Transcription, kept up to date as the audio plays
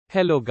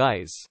Hello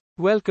guys.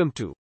 Welcome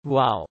to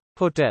Wow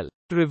Hotel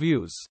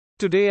Reviews.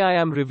 Today I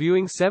am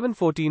reviewing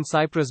 714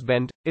 Cypress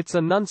Bend. It's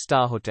a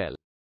non-star hotel.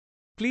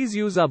 Please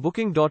use our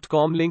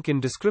booking.com link in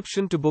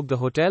description to book the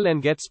hotel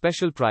and get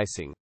special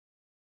pricing.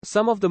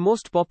 Some of the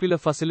most popular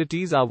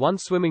facilities are one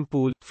swimming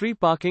pool, free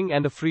parking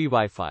and a free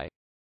Wi-Fi.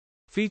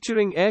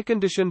 Featuring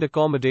air-conditioned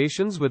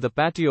accommodations with a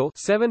patio,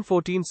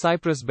 714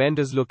 Cypress Bend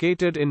is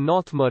located in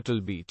North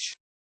Myrtle Beach.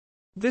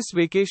 This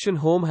vacation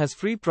home has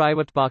free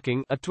private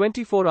parking, a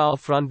 24-hour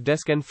front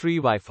desk and free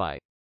Wi-Fi.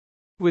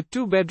 With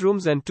 2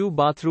 bedrooms and 2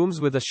 bathrooms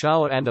with a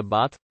shower and a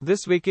bath,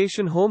 this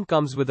vacation home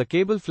comes with a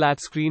cable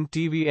flat-screen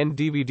TV and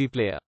DVD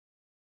player.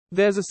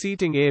 There's a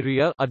seating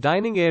area, a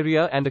dining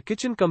area and a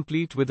kitchen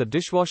complete with a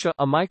dishwasher,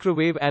 a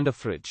microwave and a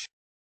fridge.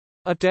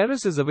 A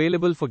terrace is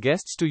available for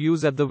guests to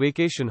use at the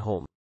vacation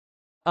home.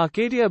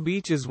 Arcadia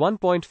Beach is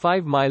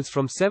 1.5 miles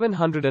from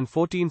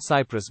 714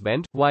 Cypress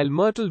Bend, while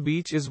Myrtle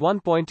Beach is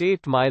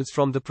 1.8 miles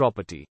from the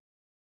property.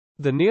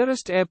 The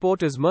nearest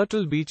airport is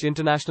Myrtle Beach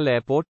International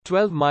Airport,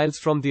 12 miles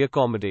from the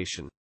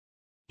accommodation.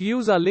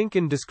 Use our link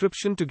in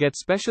description to get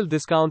special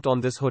discount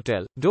on this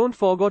hotel. Don't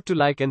forget to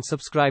like and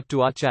subscribe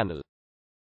to our channel.